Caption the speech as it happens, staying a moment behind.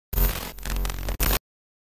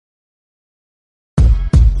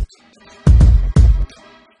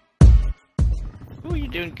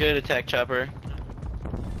doing good, Attack Chopper.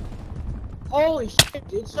 Holy shit,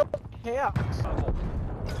 dude, so chaos.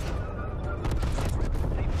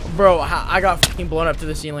 Bro, I got fucking blown up to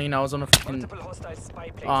the ceiling. I was on a fucking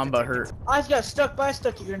but hurt. I just got stuck by a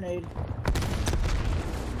stucky grenade.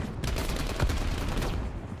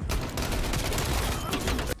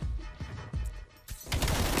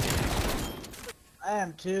 I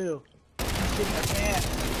am too. I'm shitting my pants.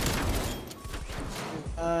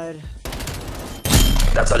 God.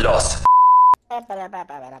 That's a loss.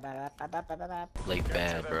 Like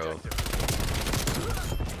bad, bro.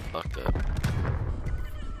 Fucked up.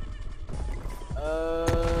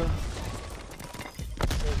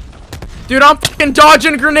 Dude, I'm fucking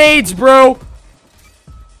dodging grenades, bro.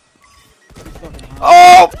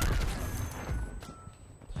 Oh!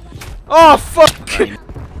 Oh, fuck! Yeah.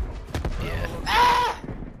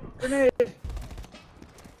 Grenade!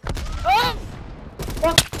 Oh!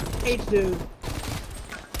 Fuck H, dude.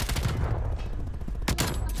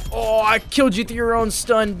 Oh, I killed you through your own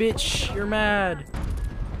stun, bitch. You're mad.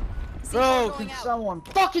 Bro, can someone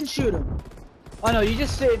fucking shoot him? Oh no, you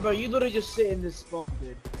just sit, bro. You literally just sit in this spawn,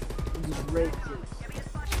 dude. And just rape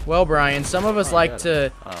it. Well, Brian, some of us like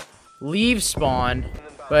to leave spawn,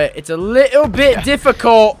 but it's a little bit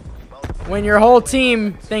difficult when your whole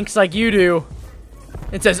team thinks like you do.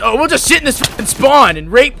 It says, oh, we'll just sit in this fucking spawn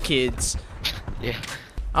and rape kids. Yeah.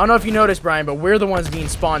 I don't know if you noticed, Brian, but we're the ones being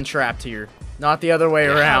spawn trapped here, not the other way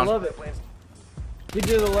around. I love it. You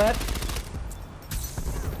do the left.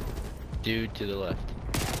 Dude to the left.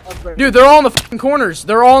 Dude, they're all in the fucking corners.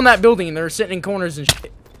 They're all in that building. They're sitting in corners and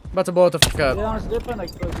shit. About to blow it the fuck up. Yeah, honestly, they're playing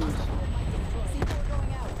like boogies.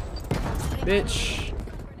 Bitch.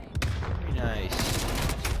 Very nice.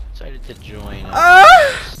 Excited to join.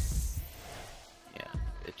 Ah! Yeah,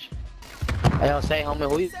 bitch. Hey, yo, say, homie,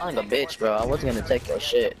 who you calling a bitch, bro? I wasn't gonna take your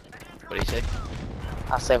shit. What do you say?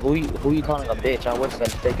 I said, who you calling a bitch? I wasn't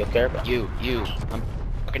gonna take your care of. You. I'm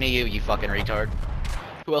talking to you, you fucking retard.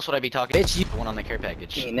 Who else would I be talking to? Bitch, you- The one on the care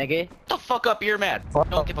package. Hey, nigga. Shut the fuck up, you're mad.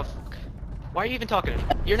 Don't give a fuck. Why are you even talking to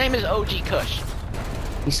me? Your name is OG Kush.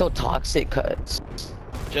 He's so toxic, cuz.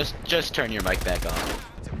 Just turn your mic back on.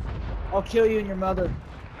 I'll kill you and your mother.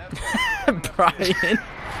 Brian.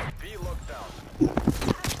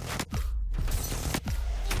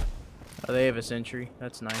 Oh, they have a sentry.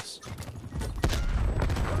 That's nice.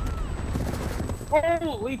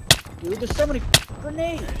 Holy dude, there's so many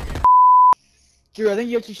grenades. Drew, I think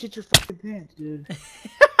you actually shit your fucking pants, dude.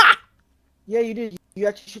 Yeah, you did. You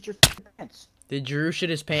actually shit your fucking pants. Did Drew shit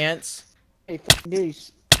his pants? Hey, fucking dude,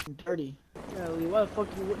 he's fucking dirty. Golly, why the fuck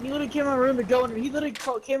you? He literally came in my room to go, and he literally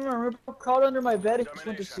came in my room, crawled under my bed, and just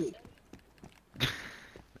went to sleep.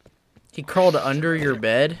 He crawled under your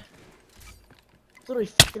bed? It's literally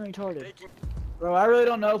fucking retarded. Bro, I really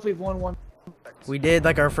don't know if we've won one. We did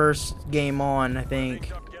like our first game on, I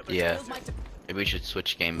think. Yeah. Maybe we should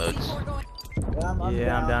switch game modes.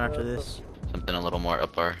 Yeah, I'm down after this. Something a little more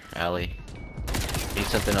up our alley. Need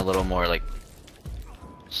something a little more like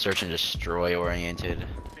search and destroy oriented.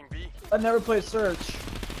 I've never played Search.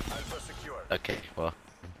 Okay, well,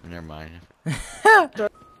 never mind.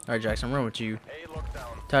 Alright, Jackson, I'm running with you.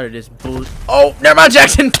 Tired of this bull. Oh, never mind,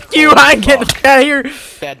 Jackson! F you! I ain't getting the fuck out of here!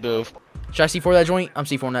 Bad move. Should I C4 that joint? I'm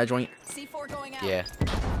C4 that joint. C4 going out. Yeah.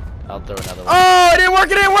 I'll throw another one. Oh, it didn't work!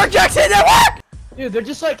 It didn't work, Jackson! It didn't work! Dude, they're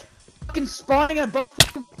just like fucking spawning at both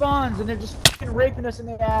fucking spawns, and they're just fucking raping us in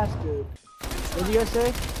the ass, dude. What do you guys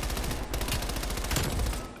say?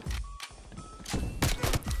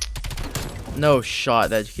 No shot.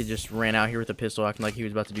 That kid just ran out here with a pistol acting like he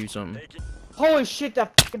was about to do something. Holy shit,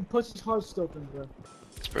 that fucking pussy's hard scoping, bro.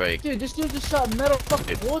 Spray. Dude, this dude just shot metal fucking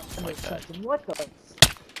Dude, bullets oh my or God. something. What the? Did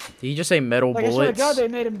he just say metal Like, I swear to bullets? God, they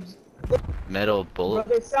made him. Metal Bro, bullet.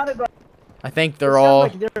 they sounded like. I think They they're sound all...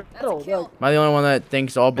 like they're metal. They're like, Am I the only one that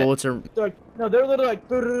thinks all bullets are... they're like, no, they're literally like.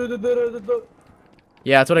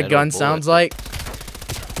 Yeah, that's what a Metal gun bullets. sounds like.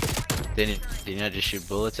 Did you not just shoot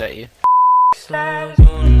bullets at you?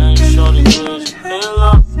 Shorty,